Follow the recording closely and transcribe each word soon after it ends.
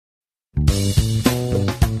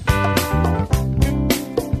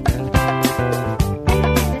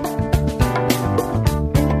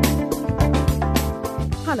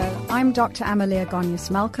I'm Dr. Amaleya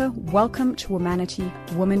Goneos-Malka. Welcome to Womanity,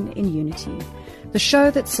 Women in Unity, the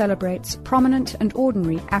show that celebrates prominent and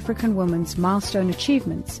ordinary African women's milestone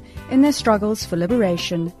achievements in their struggles for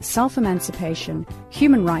liberation, self-emancipation,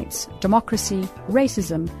 human rights, democracy,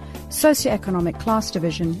 racism, socioeconomic class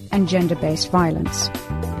division, and gender-based violence.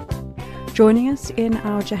 Joining us in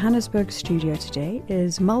our Johannesburg studio today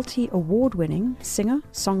is multi-award-winning singer,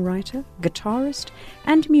 songwriter, guitarist,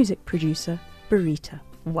 and music producer, Berita.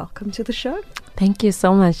 Welcome to the show. Thank you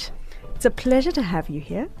so much. It's a pleasure to have you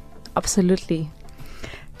here. Absolutely.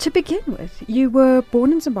 To begin with, you were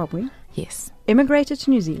born in Zimbabwe. Yes. Immigrated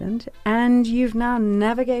to New Zealand, and you've now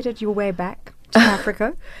navigated your way back to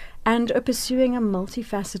Africa and are pursuing a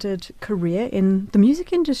multifaceted career in the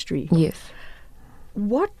music industry. Yes.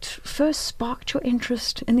 What first sparked your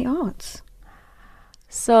interest in the arts?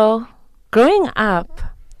 So, growing up,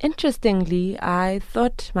 interestingly, I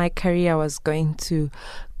thought my career was going to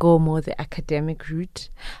go more the academic route.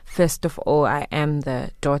 First of all, I am the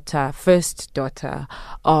first daughter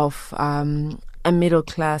of a middle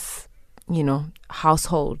class,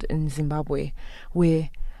 household in Zimbabwe, where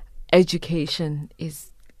education is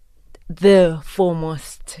the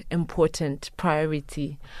foremost important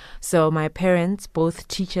priority. So my parents, both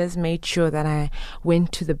teachers, made sure that I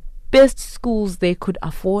went to the best schools they could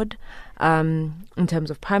afford in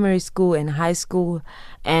terms of primary school and high school.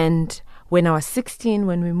 And when I was 16,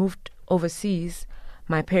 when we moved overseas,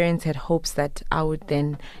 my parents had hopes that I would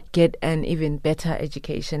then get an even better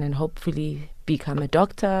education and hopefully become a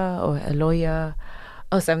doctor or a lawyer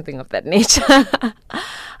or something of that nature.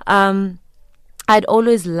 I'd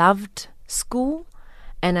always loved school,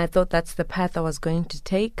 and I thought that's the path I was going to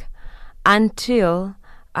take until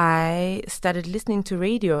I started listening to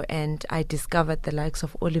radio, and I discovered the likes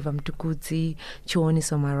of Oliver Mtukudzi,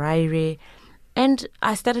 Chiwoniso Maraire, and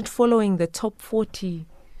I started following the top 40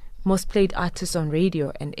 most played artists on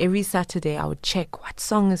radio, and every Saturday I would check what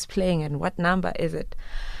song is playing and what number is it.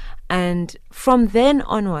 And from then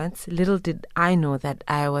onwards, little did I know that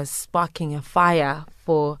I was sparking a fire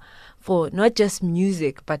for not just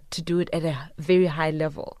music, but to do it at a very high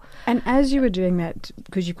level. And as you were doing that,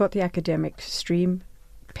 because you've got the academic stream,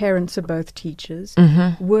 parents are both teachers,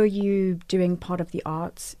 were you doing part of the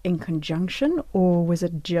arts in conjunction, or was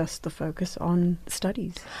it just the focus on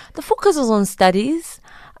studies? The focus was on studies.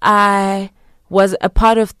 I was a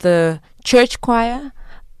part of the church choir,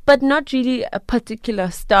 but not really a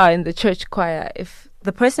particular star in the church choir. If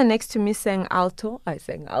the person next to me sang alto, I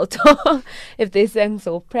sang alto. If they sang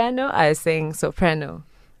soprano, I sang soprano.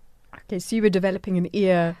 Okay, so you were developing an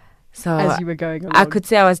ear as you were going along. I could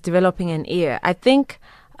say I was developing an ear. I think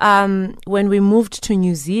when we moved to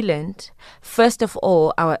New Zealand, first of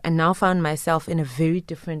all, I now found myself in a very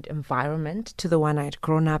different environment to the one I'd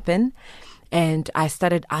grown up in. And I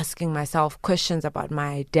started asking myself questions about my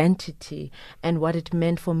identity and what it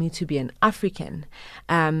meant for me to be an African.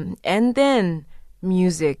 And then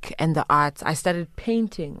music and the arts. I started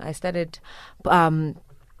painting. I started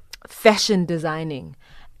fashion designing.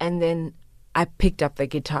 And then I picked up the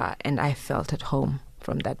guitar and I felt at home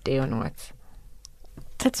from that day onwards.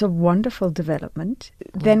 That's a wonderful development.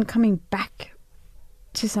 Then coming back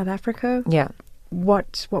to South Africa,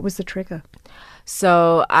 what was the trigger?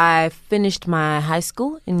 So I finished my high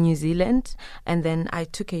school in New Zealand, and then I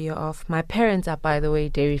took a year off. My parents are, by the way,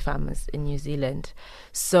 dairy farmers in New Zealand.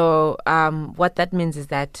 So what that means is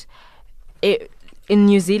that in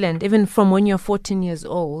New Zealand, even from when you're 14 years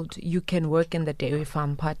old, you can work in the dairy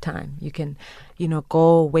farm part-time. You can,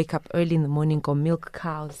 go wake up early in the morning, go milk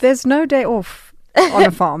cows. There's no day off on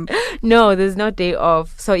a farm. No, there's no day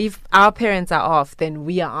off. So if our parents are off, then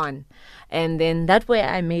we are on. And then that way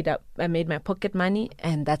I made my pocket money,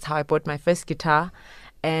 and that's how I bought my first guitar.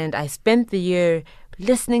 And I spent the year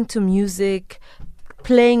listening to music,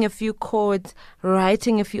 playing a few chords,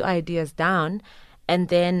 writing a few ideas down. And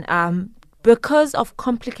then because of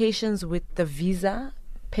complications with the visa,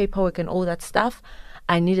 paperwork and all that stuff,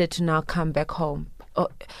 I needed to now come back home.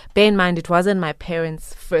 Bear in mind, it wasn't my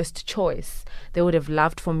parents' first choice. They would have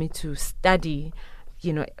loved for me to study,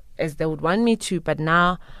 as they would want me to. But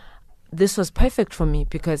now this was perfect for me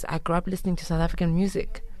because I grew up listening to South African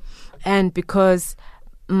music. And because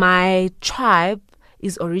my tribe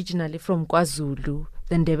is originally from KwaZulu,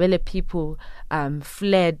 the Ndebele people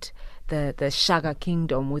fled the Shaka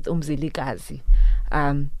kingdom with Umzilikazi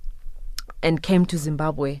and came to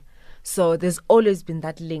Zimbabwe. So there's always been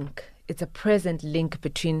that link. It's a present link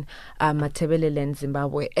between Matabele and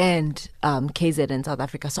Zimbabwe and KZ and South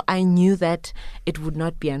Africa. So I knew that it would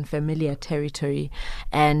not be unfamiliar territory.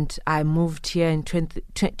 And I moved here in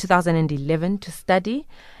 2011 to study.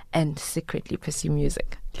 and secretly pursue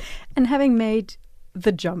music. And having made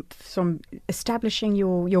the jump from establishing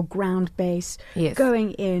your ground base, Yes.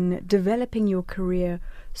 going in, developing your career,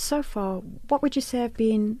 so far, what would you say have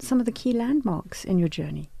been some of the key landmarks in your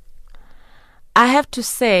journey? I have to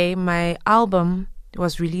say my album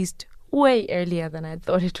was released way earlier than I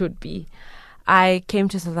thought it would be. I came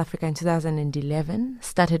to South Africa in 2011,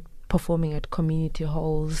 started performing at community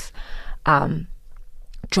halls,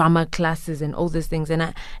 drama classes and all these things. And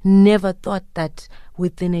I never thought that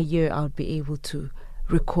within a year I would be able to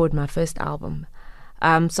record my first album.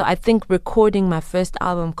 So I think recording my first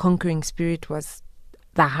album, Conquering Spirit, was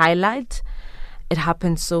the highlight. It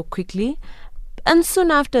happened so quickly. And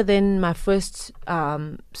soon after then, my first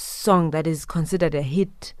song that is considered a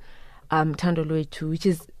hit, Thandolwe 2, which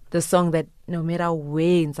is the song that no matter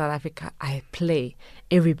where in South Africa I play,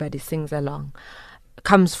 everybody sings along,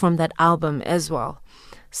 comes from that album as well.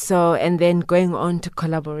 So, and then going on to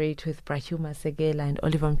collaborate with Berita and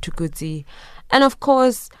Oliver Mtukudzi. And of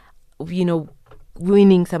course,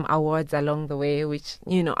 winning some awards along the way, which,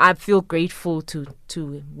 I feel grateful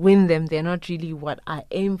to win them. They're not really what I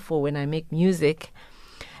aim for when I make music.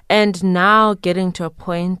 And now getting to a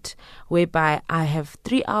point whereby I have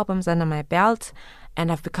 3 albums under my belt and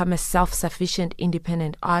I've become a self-sufficient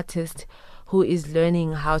independent artist who is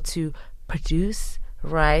learning how to produce,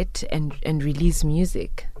 write and release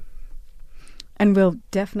music. And we'll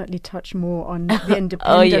definitely touch more on the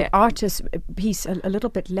independent artist piece a little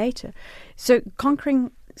bit later. So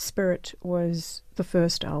Conquering Spirit was the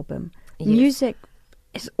first album. Yes. Music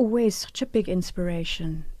is always such a big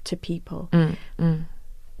inspiration to people.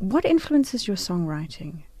 What influences your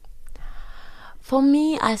songwriting? For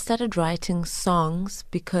me, I started writing songs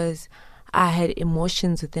because I had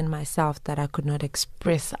emotions within myself that I could not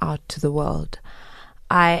express out to the world.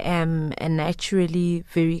 I am a naturally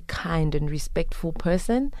very kind and respectful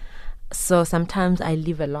person, so sometimes I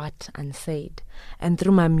leave a lot unsaid. And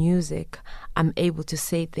through my music, I'm able to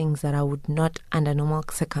say things that I would not, under normal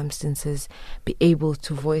circumstances, be able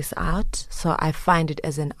to voice out. So I find it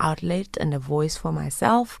as an outlet and a voice for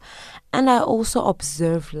myself. And I also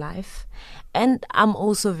observe life. And I'm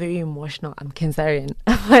also very emotional. I'm Cancerian,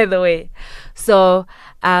 by the way. So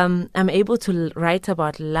I'm able to write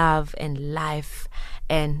about love and life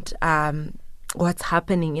and what's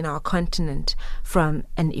happening in our continent from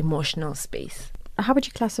an emotional space. How would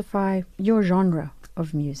you classify your genre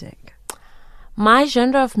of music? My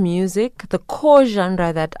genre of music, the core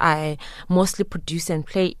genre that I mostly produce and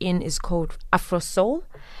play in, is called Afrosoul.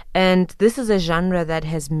 And this is a genre that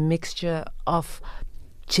has mixture of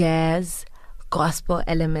jazz, gospel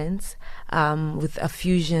elements, with a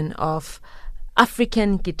fusion of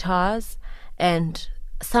African guitars and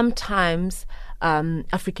sometimes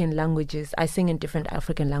African languages. I sing in different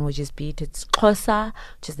African languages, be it it's Xhosa,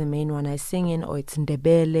 which is the main one I sing in, or it's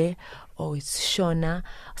Ndebele, or it's Shona,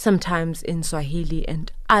 sometimes in Swahili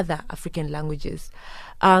and other African languages.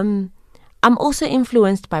 I'm also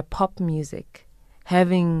influenced by pop music.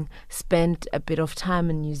 Having spent a bit of time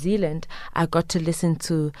in New Zealand, I got to listen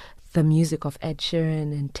to the music of Ed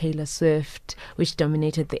Sheeran and Taylor Swift, which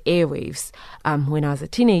dominated the airwaves when I was a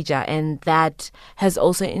teenager. And that has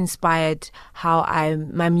also inspired how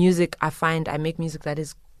my music, I find I make music that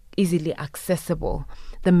is easily accessible.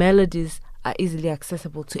 The melodies are easily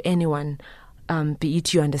accessible to anyone, be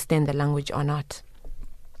it you understand the language or not.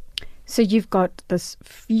 So you've got this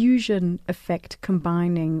fusion effect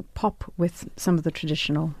combining pop with some of the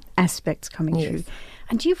traditional aspects coming through.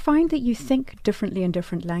 And do you find that you think differently in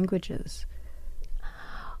different languages?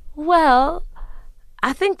 Well,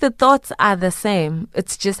 I think the thoughts are the same.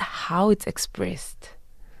 It's just how it's expressed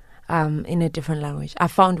in a different language. I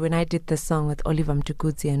found when I did the song with Oliver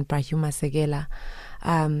Mtukudzi and Berita,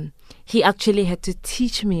 he actually had to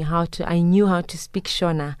teach me I knew how to speak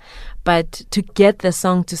Shona, but to get the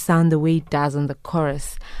song to sound the way it does on the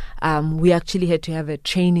chorus, we actually had to have a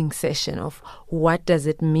training session of what does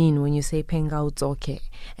it mean when you say Penga Utsoke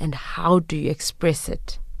and how do you express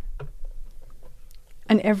it.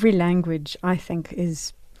 And every language, I think,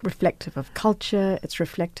 is reflective of culture, it's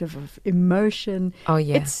reflective of emotion. Oh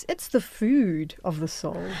yeah. It's the food of the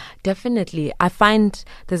soul. Definitely. I find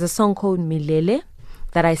there's a song called Milele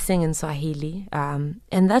that I sing in Swahili. And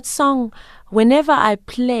that song, whenever I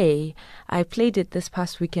played it this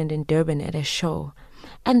past weekend in Durban at a show.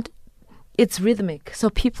 And it's rhythmic. So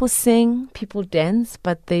people sing, people dance,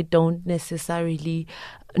 but they don't necessarily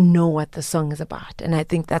know what the song is about. And I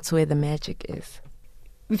think that's where the magic is.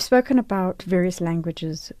 We've spoken about various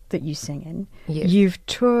languages that you sing in. Yes. You've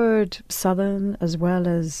toured Southern as well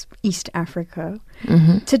as East Africa.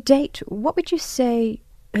 Mm-hmm. To date, what would you say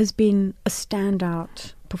has been a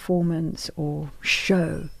standout performance or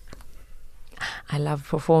show? I love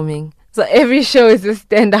performing. So every show is a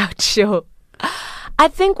standout show. I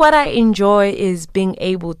think what I enjoy is being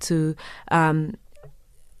able to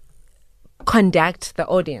conduct the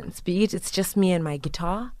audience, be it's just me and my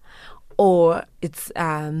guitar, or it's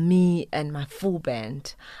me and my full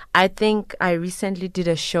band. I think I recently did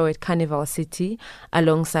a show at Carnival City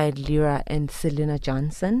alongside Lyra and Selena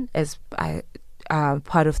Johnson as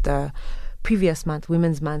part of the previous month,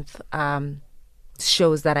 Women's Month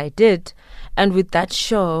shows that I did. And with that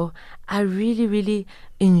show, I really, really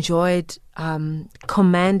enjoyed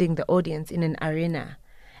commanding the audience in an arena.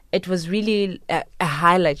 It was really a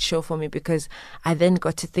highlight show for me because I then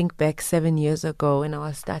got to think back 7 years ago when I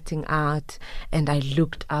was starting out and I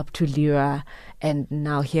looked up to Lyra, and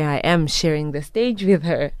now here I am sharing the stage with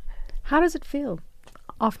her. How does it feel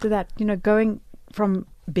after that, going from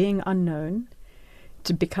being unknown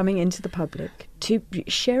to becoming into the public, to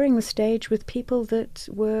sharing the stage with people that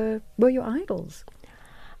were your idols?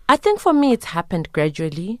 I think for me it's happened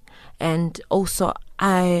gradually, and also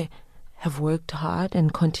I have worked hard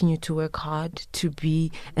and continue to work hard to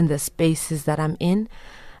be in the spaces that I'm in.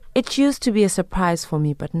 It used to be a surprise for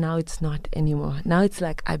me, but now it's not anymore. Now it's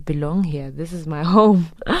like I belong here. This is my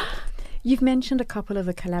home. You've mentioned a couple of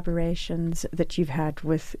the collaborations that you've had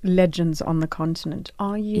with legends on the continent.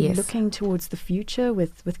 Are you looking towards the future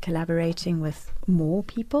with collaborating with more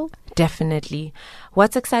people? Definitely.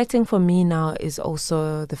 What's exciting for me now is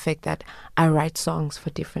also the fact that I write songs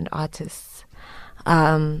for different artists.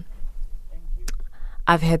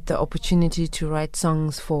 I've had the opportunity to write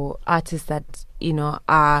songs for artists that,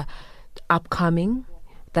 are upcoming,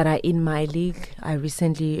 that are in my league. I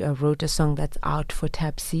recently wrote a song that's out for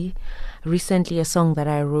Tapsi. Recently, a song that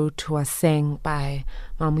I wrote was sang by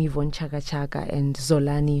Mamu Yvonne Chaga Chaga and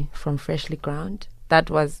Zolani from Freshly Ground. That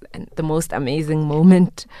was the most amazing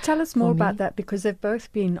moment. Tell us more about that, because they've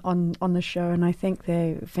both been on the show, and I think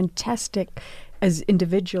they're fantastic as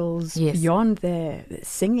individuals beyond their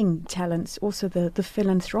singing talents, also the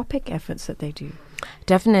philanthropic efforts that they do.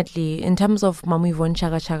 Definitely. In terms of Mamu Yvonne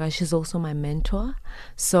Chaga Chaga, she's also my mentor.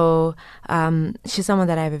 So she's someone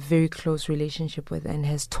that I have a very close relationship with and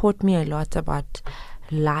has taught me a lot about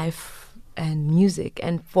life and music.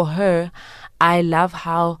 And for her, I love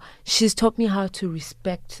how she's taught me how to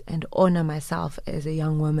respect and honor myself as a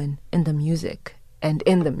young woman in the music and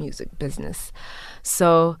in the music business.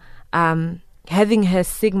 So having her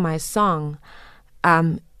sing my song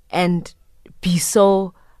and be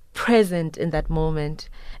so present in that moment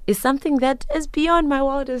is something that is beyond my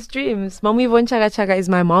wildest dreams. Mamu Yvonne Chaga Chaga is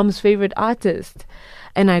my mom's favorite artist,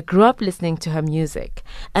 and I grew up listening to her music.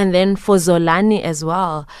 And then for Zolani as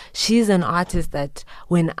well, she's an artist that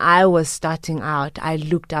when I was starting out, I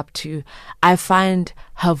looked up to. I find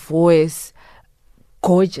her voice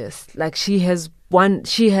gorgeous. Like she has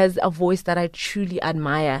a voice that I truly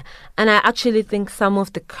admire. And I actually think some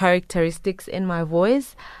of the characteristics in my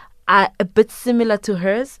voice are a bit similar to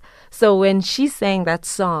hers. So when she sang that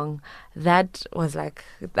song, that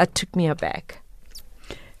took me aback.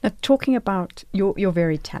 Now, talking about your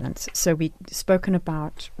varied talents, so we've spoken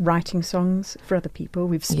about writing songs for other people.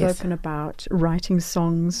 We've spoken about writing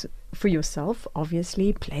songs for yourself,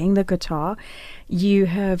 obviously, playing the guitar. You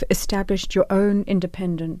have established your own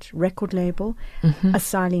independent record label,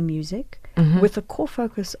 Asali Music, with a core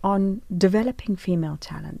focus on developing female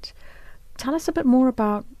talent. Tell us a bit more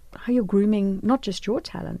about how you're grooming not just your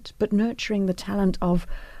talent, but nurturing the talent of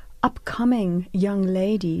upcoming young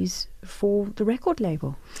ladies for the record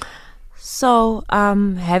label. So,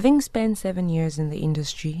 having spent 7 years in the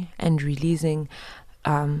industry and releasing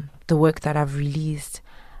the work that I've released,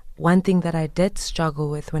 one thing that I did struggle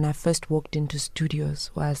with when I first walked into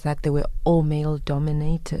studios was that they were all male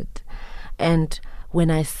dominated. And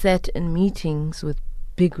when I sat in meetings with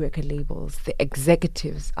big record labels, the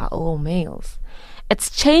executives are all males. It's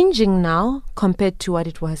changing now compared to what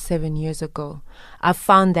it was 7 years ago. I've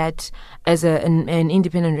found that as an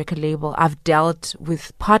independent record label, I've dealt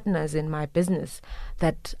with partners in my business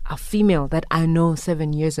that are female that I know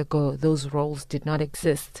 7 years ago those roles did not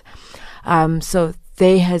exist. So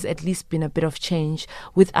there has at least been a bit of change.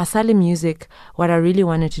 With Asali Music, what I really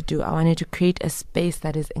wanted to do, I wanted to create a space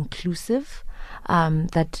that is inclusive,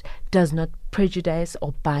 that does not prejudice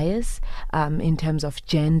or bias in terms of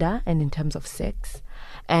gender and in terms of sex.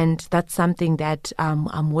 And that's something that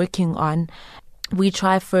I'm working on. We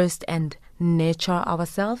try first and nurture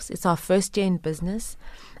ourselves. It's our first year in business.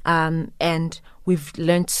 And we've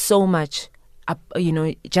learned so much,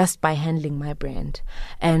 just by handling my brand.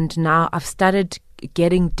 And now I've started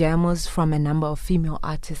getting demos from a number of female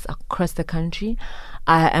artists across the country.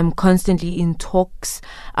 I am constantly in talks,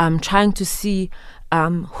 trying to see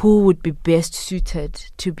who would be best suited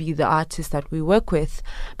to be the artist that we work with.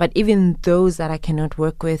 But even those that I cannot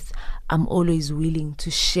work with, I'm always willing to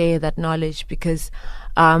share that knowledge, because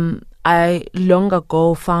I long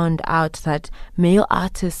ago found out that male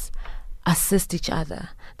artists assist each other.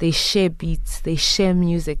 They share beats, they share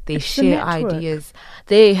music, they share ideas.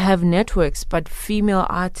 They have networks, but female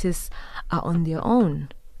artists are on their own.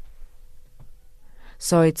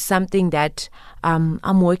 So it's something that I'm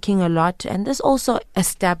working a lot. And there's also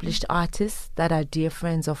established artists that are dear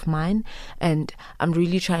friends of mine. And I'm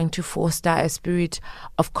really trying to foster a spirit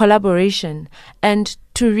of collaboration. And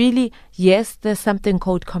to really, yes, there's something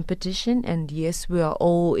called competition. And yes, we are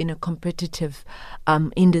all in a competitive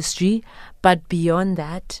industry. But beyond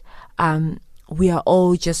that, we are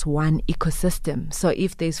all just one ecosystem. So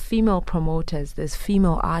if there's female promoters, there's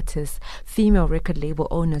female artists, female record label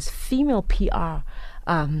owners, female PR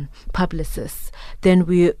publicists, then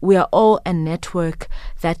we are all a network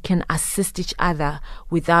that can assist each other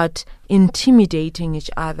without intimidating each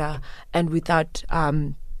other and without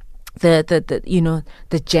the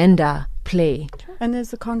gender play. And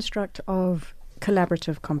there's the construct of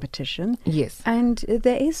collaborative competition. Yes. And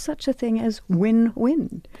there is such a thing as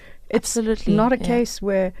win-win. It's absolutely not a case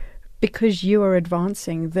where because you are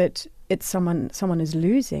advancing that it's someone is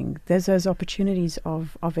losing. There's those opportunities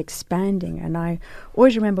of expanding. And I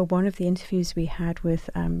always remember one of the interviews we had with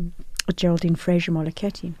Geraldine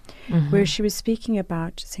Fraser-Moleketi, where she was speaking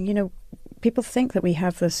about saying, people think that we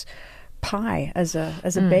have this pie as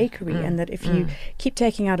a bakery, and that if you keep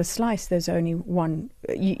taking out a slice, there's only one,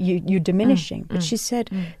 you're diminishing. But she said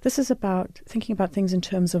this is about thinking about things in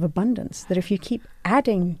terms of abundance, that if you keep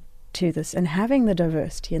adding to this and having the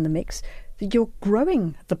diversity in the mix, that you're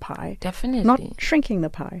growing the pie, definitely, not shrinking the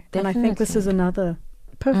pie. Definitely. And I think this is another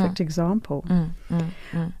perfect example.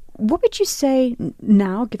 What would you say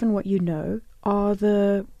now, given what you know, are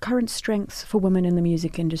the current strengths for women in the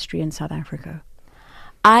music industry in South Africa?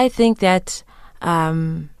 I think that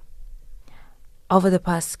over the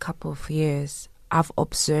past couple of years, I've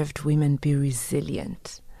observed women be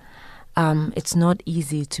resilient. It's not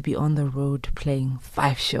easy to be on the road playing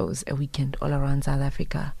 5 shows a weekend all around South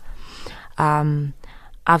Africa.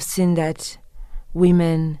 I've seen that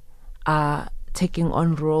women are taking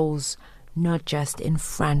on roles not just in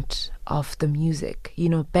front of the music.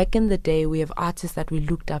 Back in the day, we have artists that we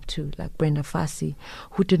looked up to, like Brenda Fassie,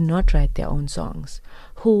 who did not write their own songs,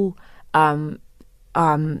 who did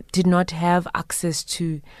not have access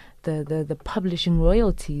to the publishing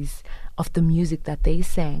royalties of the music that they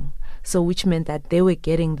sang. So which meant that they were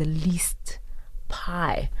getting the least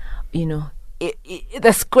pie,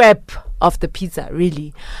 the scrap of the pizza,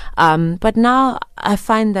 really. But now I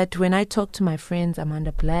find that when I talk to my friends,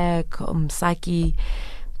 Amanda Black, Saki,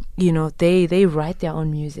 they write their own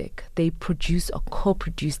music. They produce or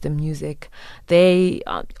co-produce the music. They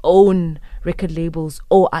own record labels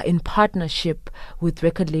or are in partnership with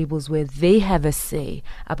record labels where they have a say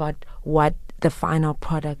about what the final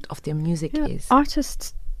product of their music is.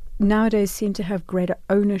 Artists nowadays seem to have greater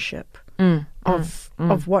ownership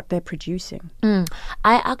of what they're producing.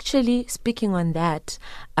 I actually, speaking on that,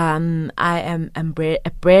 I am a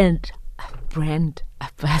brand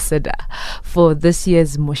ambassador for this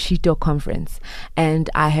year's Moshito conference,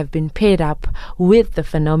 and I have been paired up with the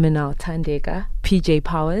phenomenal Tandeka, PJ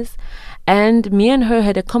Powers, and me and her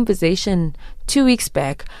had a conversation 2 weeks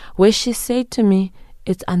back where she said to me,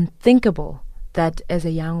 it's unthinkable that as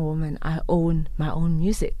a young woman I own my own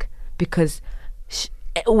music, because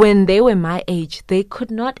when they were my age, they could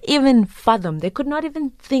not even fathom, they could not even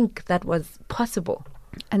think that was possible.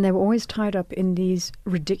 And they were always tied up in these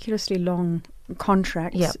ridiculously long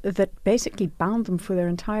contracts that basically bound them for their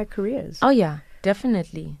entire careers. Oh, yeah,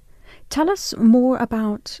 definitely. Tell us more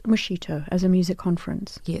about Moshito as a music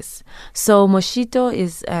conference. Yes. So Moshito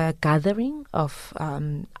is a gathering of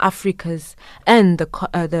Africa's and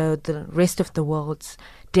the rest of the world's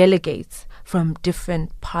delegates from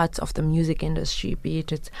different parts of the music industry, be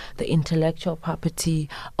it the intellectual property,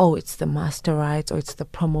 or it's the master rights, or it's the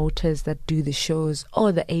promoters that do the shows,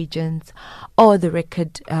 or the agents, or the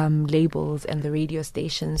record labels and the radio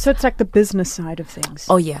stations. So it's like the business side of things.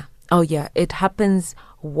 Oh yeah. It happens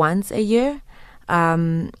once a year.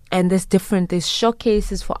 And there's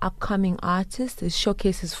showcases for upcoming artists, there's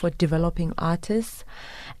showcases for developing artists,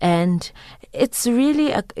 and it's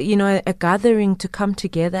really a gathering to come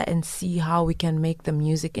together and see how we can make the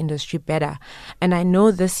music industry better. And I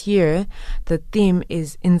know this year the theme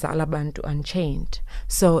is Inzala Bantu Unchained,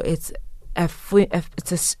 so it's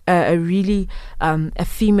a really a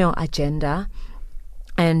female agenda.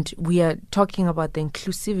 And we are talking about the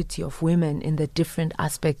inclusivity of women in the different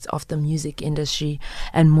aspects of the music industry.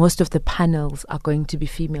 And most of the panels are going to be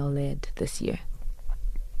female-led this year.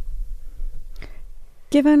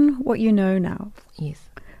 Given what you know now, Yes.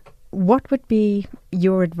 what would be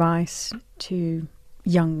your advice to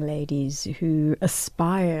young ladies who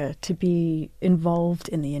aspire to be involved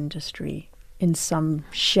in the industry in some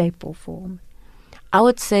shape or form? I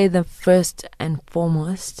would say the first and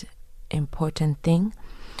foremost important thing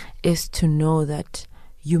is to know that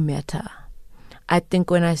you matter. I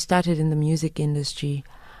think when I started in the music industry,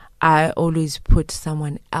 I always put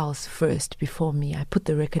someone else first before me. I put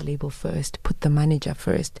the record label first, put the manager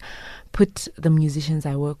first, put the musicians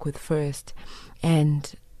I work with first.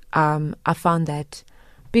 And I found that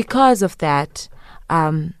because of that,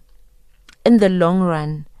 in the long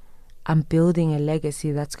run, I'm building a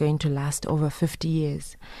legacy that's going to last over 50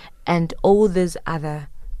 years. And all these other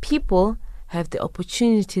people have the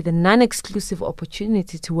opportunity, the non-exclusive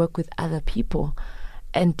opportunity to work with other people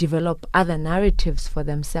and develop other narratives for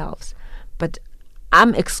themselves. But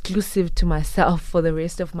I'm exclusive to myself for the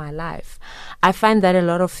rest of my life. I find that a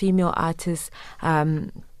lot of female artists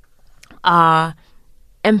are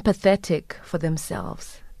empathetic for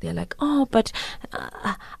themselves. They're like, oh, but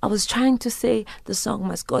I was trying to say the song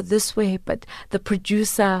must go this way, but the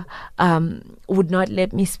producer would not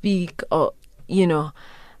let me speak, or,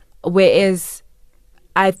 whereas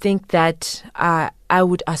I think that I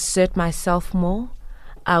would assert myself more.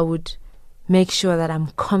 I would make sure that I'm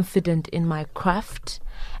confident in my craft,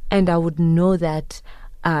 and I would know that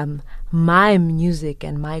my music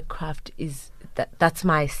and my craft that's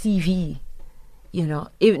my CV.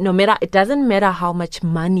 It doesn't matter how much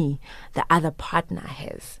money the other partner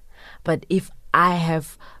has, but if I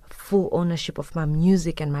have full ownership of my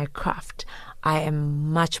music and my craft, I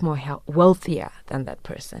am much more wealthier than that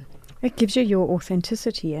person. It gives you your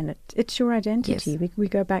authenticity, and it's your identity. Yes. We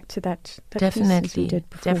go back to that Definitely, we did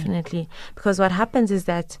before. definitely. Because what happens is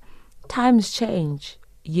that times change,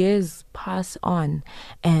 years pass on,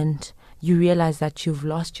 and you realize that you've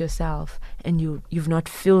lost yourself, and you've not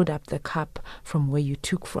filled up the cup from where you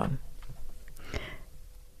took from.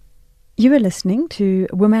 You are listening to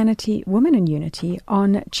Womanity, Women in Unity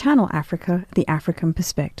on Channel Africa, The African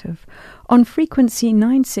Perspective, on frequency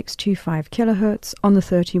 9625 kilohertz on the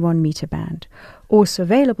 31 meter band, also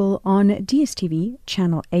available on DSTV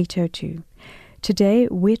channel 802. Today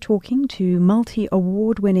we're talking to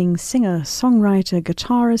multi-award-winning singer, songwriter,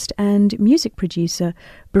 guitarist and music producer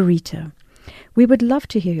Berita. We would love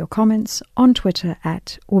to hear your comments on Twitter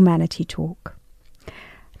at Womanity Talk.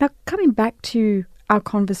 Now, coming back to our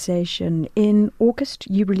conversation, in August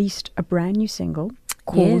you released a brand new single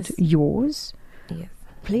called Yours. Yes.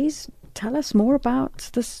 Please tell us more about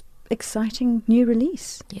this exciting new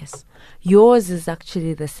release. Yes. Yours is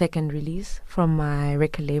actually the second release from my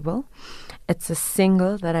record label. It's a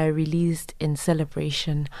single that I released in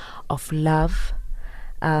celebration of love.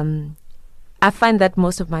 I find that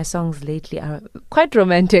most of my songs lately are quite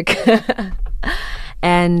romantic.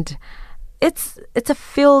 And it's a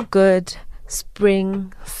feel-good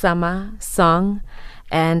spring, summer song.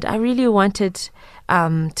 And I really wanted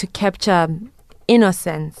to capture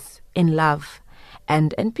innocence in love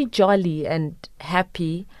and be jolly and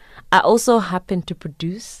happy. I also happened to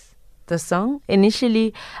produce the song.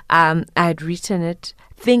 Initially, I had written it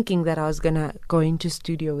thinking that I was going to go into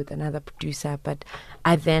studio with another producer, but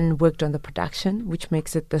I then worked on the production, which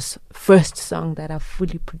makes it this first song that I've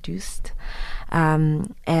fully produced.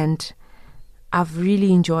 And I've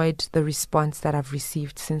really enjoyed the response that I've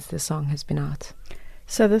received since the song has been out.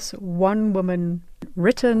 So this one woman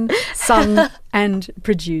written, sung and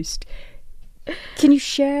produced. Can you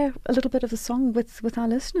share a little bit of the song with our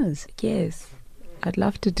listeners? Yes, I'd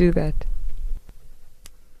love to do that.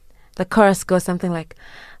 The chorus goes something like,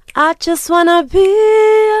 I just wanna be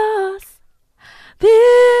yours,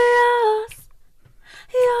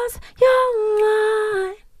 yours, you're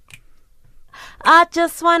mine. I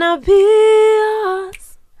just wanna be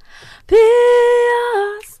yours,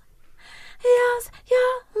 yours,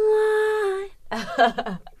 you're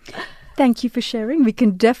mine. Thank you for sharing. We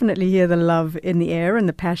can definitely hear the love in the air and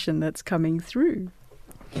the passion that's coming through.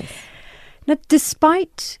 Yes. Now,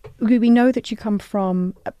 despite we know that you come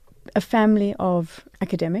from a family of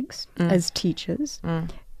academics as teachers,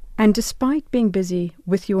 and despite being busy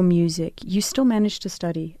with your music, you still managed to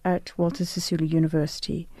study at Walter Sisulu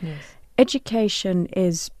University. Yes. Education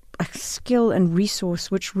is a skill and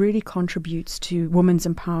resource which really contributes to women's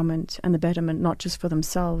empowerment and the betterment, not just for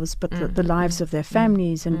themselves, but the lives of their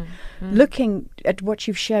families. And looking at what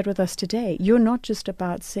you've shared with us today, you're not just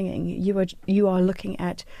about singing. You are looking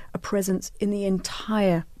at a presence in the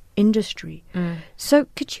entire industry. So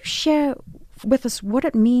could you share with us what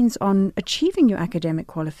it means on achieving your academic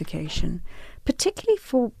qualification, particularly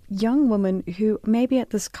for young women who may be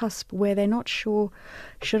at this cusp where they're not sure,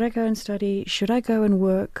 should I go and study, should I go and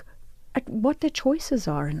work, at what their choices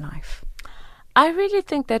are in life? I really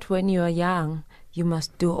think that when you are young, you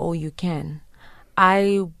must do all you can.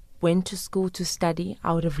 I went to school to study.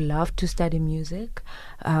 I would have loved to study music,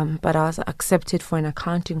 but I was accepted for an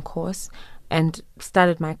accounting course and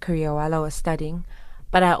started my career while I was studying.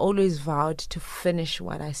 But I always vowed to finish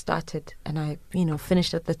what I started, and I,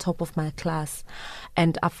 finished at the top of my class.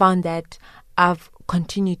 And I found that I've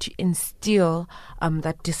continued to instill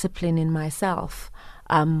that discipline in myself.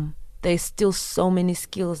 There's still so many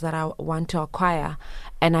skills that I want to acquire.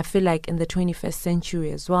 And I feel like in the 21st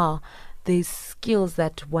century as well, there's skills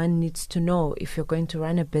that one needs to know. If you're going to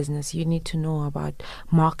run a business, you need to know about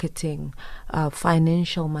marketing,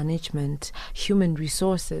 financial management, human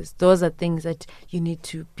resources. Those are things that you need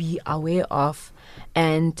to be aware of.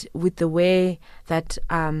 And with the way that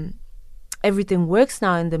everything works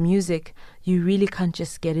now in the music, you really can't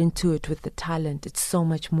just get into it with the talent. It's so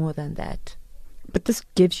much more than that. But this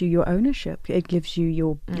gives you your ownership. It gives you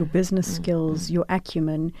your business skills, your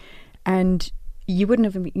acumen, and you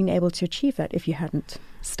wouldn't have been able to achieve that if you hadn't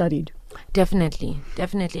studied. Definitely.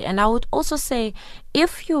 And I would also say,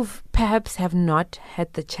 if you've perhaps have not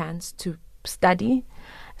had the chance to study,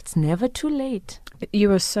 it's never too late.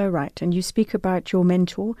 You are so right. And you speak about your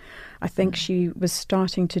mentor. I think she was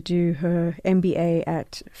starting to do her MBA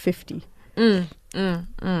at 50.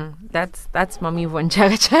 That's Mommy Von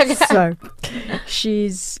Chaga Chaga. So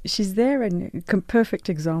she's there, and a perfect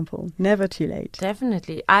example. Never too late.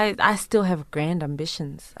 Definitely. I still have grand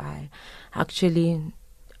ambitions. I actually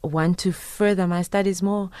want to further my studies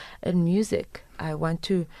more in music. I want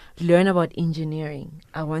to learn about engineering.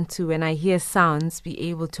 I want to, when I hear sounds, be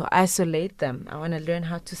able to isolate them. I want to learn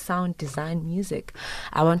how to sound design music.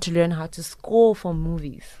 I want to learn how to score for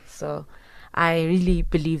movies. So I really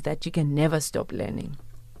believe that you can never stop learning.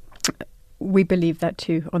 We believe that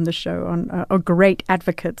too on the show, are great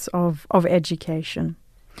advocates of education.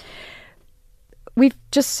 We've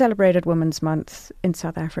just celebrated Women's Month in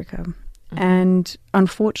South Africa. And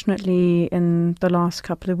unfortunately, in the last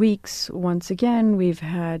couple of weeks, once again, we've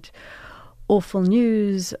had awful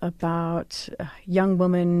news about young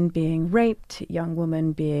women being raped, young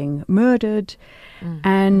women being murdered.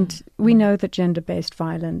 And we know that gender-based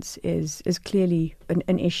violence is clearly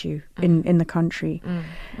an issue in the country.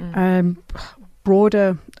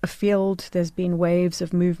 Broader afield, there's been waves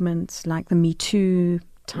of movements like the Me Too,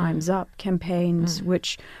 Time's Up campaigns,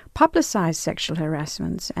 which publicize sexual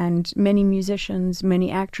harassments, and many musicians, many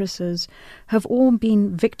actresses have all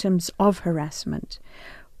been victims of harassment.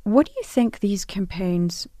 What do you think these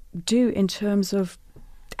campaigns do in terms of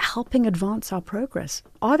helping advance our progress?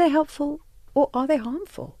 Are they helpful or are they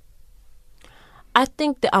harmful? I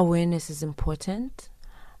think the awareness is important.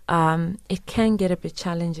 It can get a bit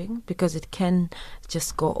challenging because it can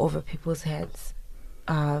just go over people's heads,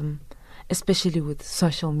 especially with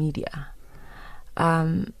social media.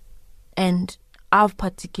 And I've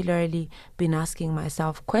particularly been asking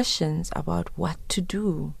myself questions about what to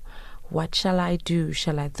do. What shall I do?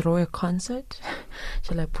 Shall I throw a concert?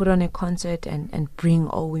 Shall I put on a concert and bring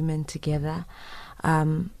all women together?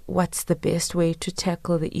 What's the best way to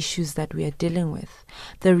tackle the issues that we are dealing with?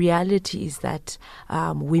 The reality is that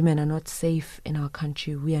women are not safe in our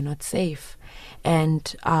country. We are not safe.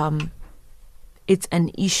 And it's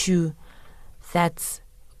an issue that's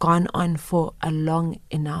gone on for a long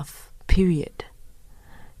enough period.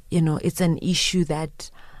 It's an issue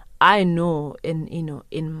that I know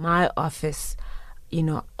in my office,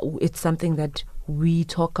 it's something that we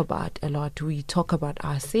talk about a lot. We talk about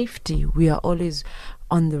our safety. We are always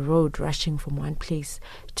on the road, rushing from one place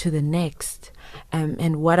to the next.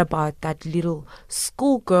 And what about that little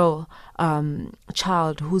schoolgirl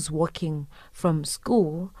child who's walking from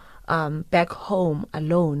school back home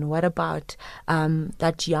alone? What about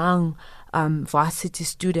that young varsity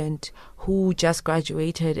student who just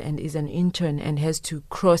graduated and is an intern and has to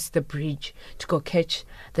cross the bridge to go catch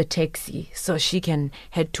the taxi so she can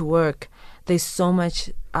head to work? There's so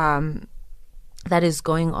much that is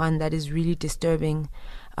going on that is really disturbing.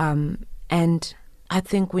 And I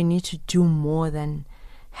think we need to do more than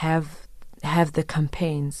have the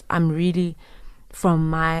campaigns. I'm really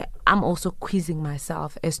I'm also quizzing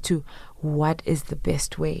myself as to what is the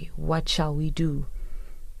best way. What shall we do?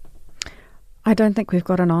 I don't think we've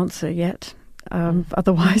got an answer yet.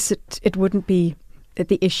 Otherwise, it wouldn't be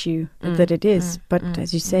the issue that it is. But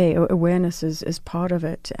as you say, awareness is part of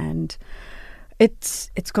it, and it's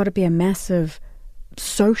got to be a massive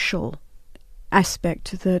social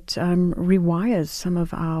aspect that rewires some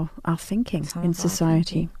of our thinking in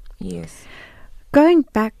society. Yes. Going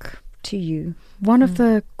back to you, one of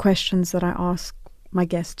the questions that I ask my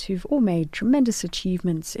guests who've all made tremendous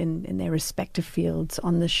achievements in their respective fields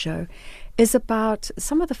on this show is about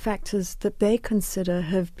some of the factors that they consider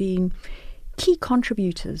have been key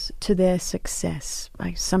contributors to their success.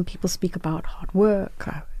 Like some people speak about hard work,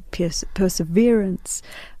 perseverance,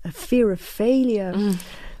 a fear of failure.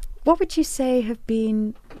 What would you say have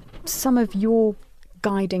been some of your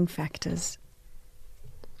guiding factors?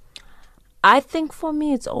 I think for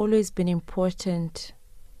me it's always been important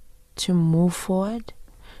to move forward,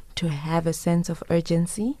 to have a sense of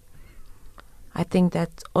urgency. I think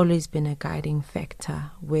that's always been a guiding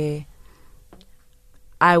factor, where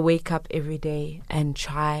I wake up every day and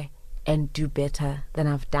try and do better than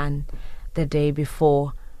I've done the day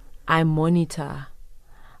before. I monitor.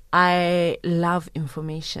 I love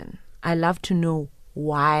information. I love to know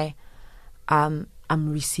why I'm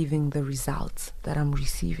receiving the results that I'm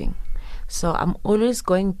receiving. So I'm always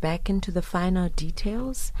going back into the finer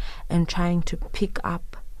details and trying to pick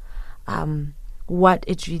up what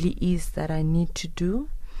it really is that I need to do.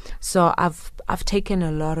 So I've taken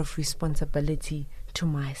a lot of responsibility to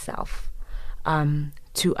myself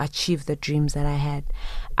to achieve the dreams that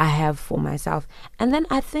I have for myself. And then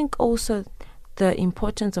I think also the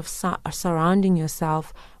importance of surrounding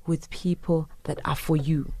yourself with people that are for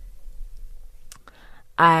you.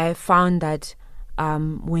 I found that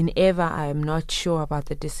whenever I'm not sure about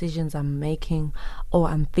the decisions I'm making or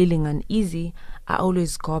I'm feeling uneasy, I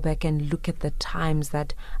always go back and look at the times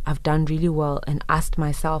that I've done really well and asked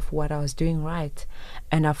myself what I was doing right.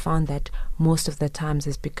 And I found that most of the times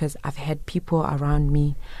is because I've had people around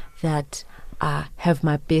me that have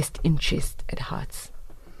my best interest at heart.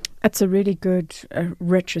 It's a really good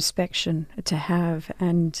retrospection to have,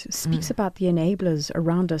 and speaks about the enablers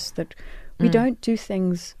around us, that we don't do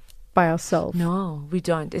things by ourselves. No, we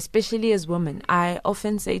don't, especially as women. I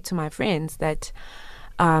often say to my friends that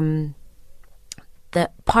the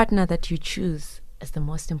partner that you choose is the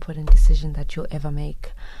most important decision that you'll ever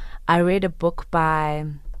make. I read a book by,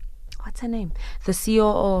 what's her name? The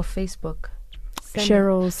CEO of Facebook.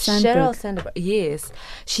 Sheryl Sandberg. Yes.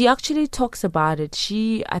 She actually talks about it.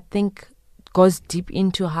 She, I think, goes deep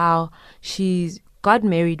into how she got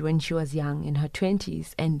married when she was young, in her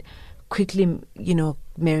 20s, and quickly,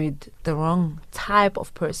 married the wrong type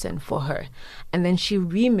of person for her. And then she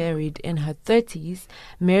remarried in her 30s,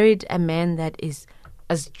 married a man that is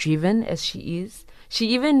as driven as she is. She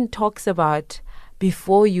even talks about,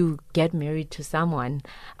 before you get married to someone,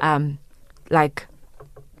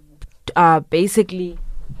 basically,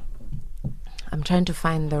 I'm trying to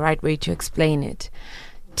find the right way to explain it.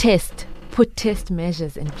 Put test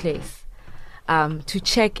measures in place to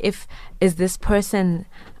check if is this person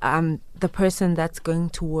the person that's going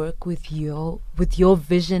to work with your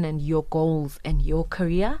vision and your goals and your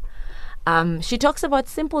career. She talks about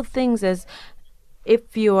simple things as,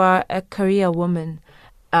 if you are a career woman,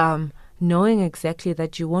 knowing exactly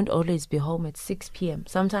that you won't always be home at 6 p.m.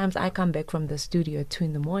 Sometimes I come back from the studio at 2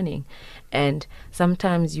 a.m, and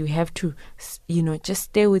sometimes you have to, just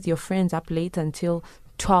stay with your friends up late until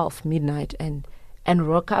 12 midnight and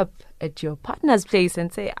rock up at your partner's place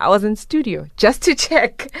and say, I was in studio, just to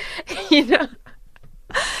check,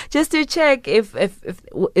 just to check if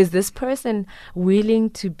is this person willing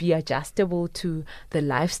to be adjustable to the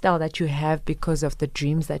lifestyle that you have because of the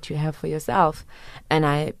dreams that you have for yourself. And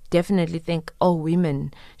I definitely think all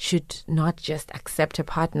women should not just accept a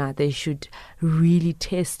partner. They should really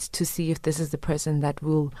test to see if this is the person that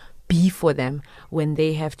will be for them when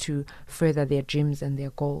they have to further their dreams and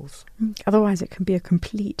their goals. Otherwise, it can be a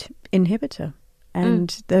complete inhibitor,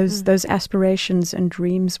 and those aspirations and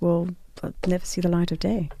dreams will never see the light of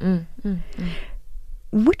day.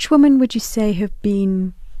 Which women would you say have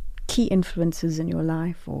been key influences in your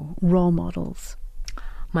life or role models?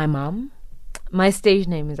 My mom. My stage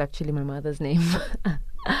name is actually my mother's name.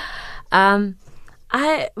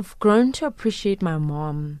 I've grown to appreciate my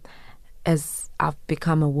mom as I've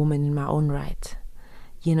become a woman in my own right.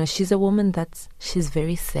 She's a woman she's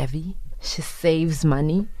very savvy. She saves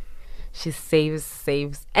money. She saves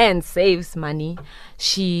money.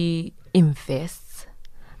 She invests.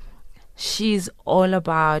 She's all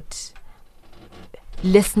about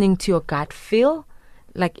listening to your gut feel.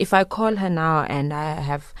 Like if I call her now and I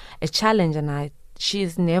have a challenge and she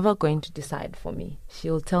is never going to decide for me.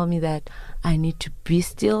 She'll tell me that I need to be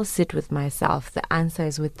still, sit with myself. The answer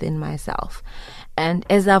is within myself. And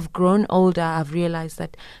as I've grown older, I've realized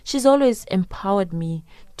that she's always empowered me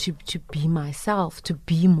to be myself, to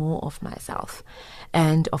be more of myself.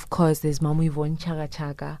 And of course, there's Mamu Yvonne Chaga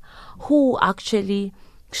Chaga, who actually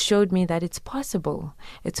showed me that it's possible.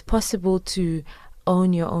 It's possible to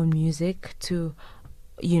own your own music, to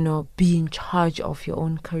be in charge of your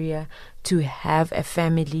own career, to have a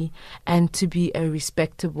family, and to be a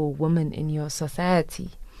respectable woman in your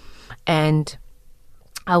society. And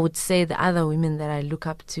I would say the other women that I look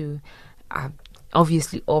up to are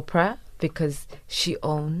obviously Oprah, because she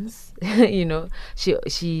owns,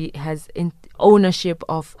 she has ownership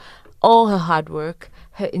of all her hard work,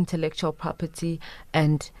 her intellectual property,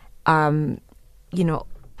 and,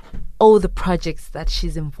 all the projects that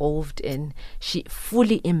she's involved in. She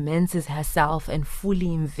fully immerses herself and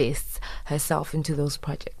fully invests herself into those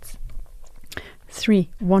projects. 3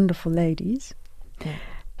 wonderful ladies. Yeah.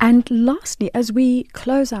 And lastly, as we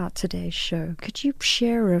close out today's show, could you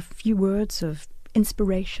share a few words of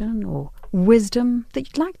inspiration or wisdom that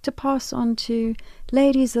you'd like to pass on to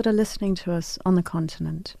ladies that are listening to us on the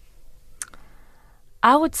continent?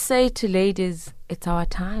 I would say to ladies, it's our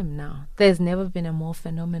time now. There's never been a more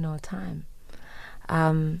phenomenal time.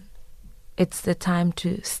 It's the time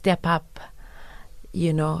to step up.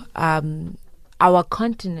 Our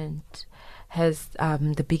continent has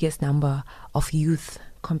the biggest number of youth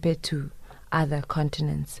compared to other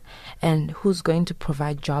continents. And who's going to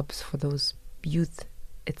provide jobs for those youth?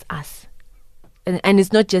 It's us. And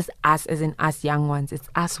it's not just us as in us young ones, it's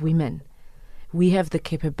us women. We have the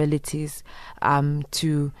capabilities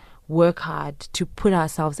to work hard, to put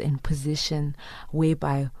ourselves in position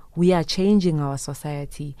whereby we are changing our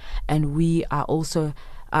society, and we are also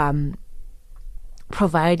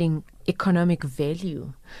providing economic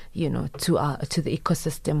value, to the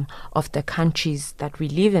ecosystem of the countries that we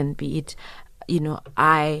live in. Be it,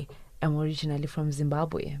 I am originally from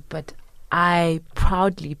Zimbabwe, but I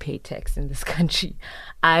proudly pay tax in this country.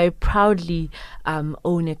 I proudly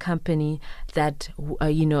own a company that,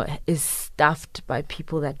 is staffed by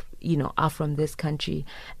people that, are from this country.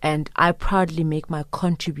 And I proudly make my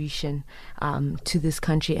contribution to this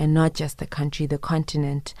country, and not just the country, the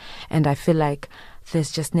continent. And I feel like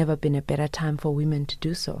there's just never been a better time for women to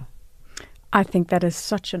do so. I think that is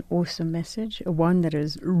such an awesome message, one that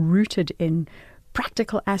is rooted in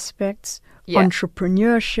practical aspects,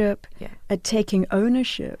 entrepreneurship, taking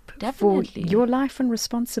ownership for your life and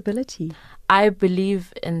responsibility. I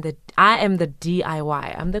believe I am the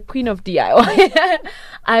DIY. I'm the queen of DIY.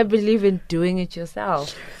 I believe in doing it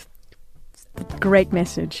yourself. Great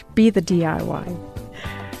message. Be the DIY.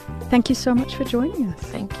 Thank you so much for joining us.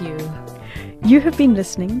 Thank you. You have been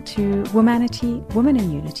listening to Womanity, Woman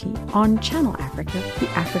in Unity on Channel Africa, The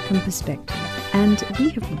African Perspective. And we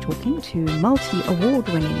have been talking to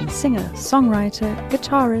multi-award-winning singer, songwriter,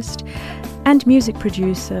 guitarist, and music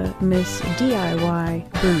producer, Miss DIY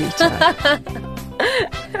Berita.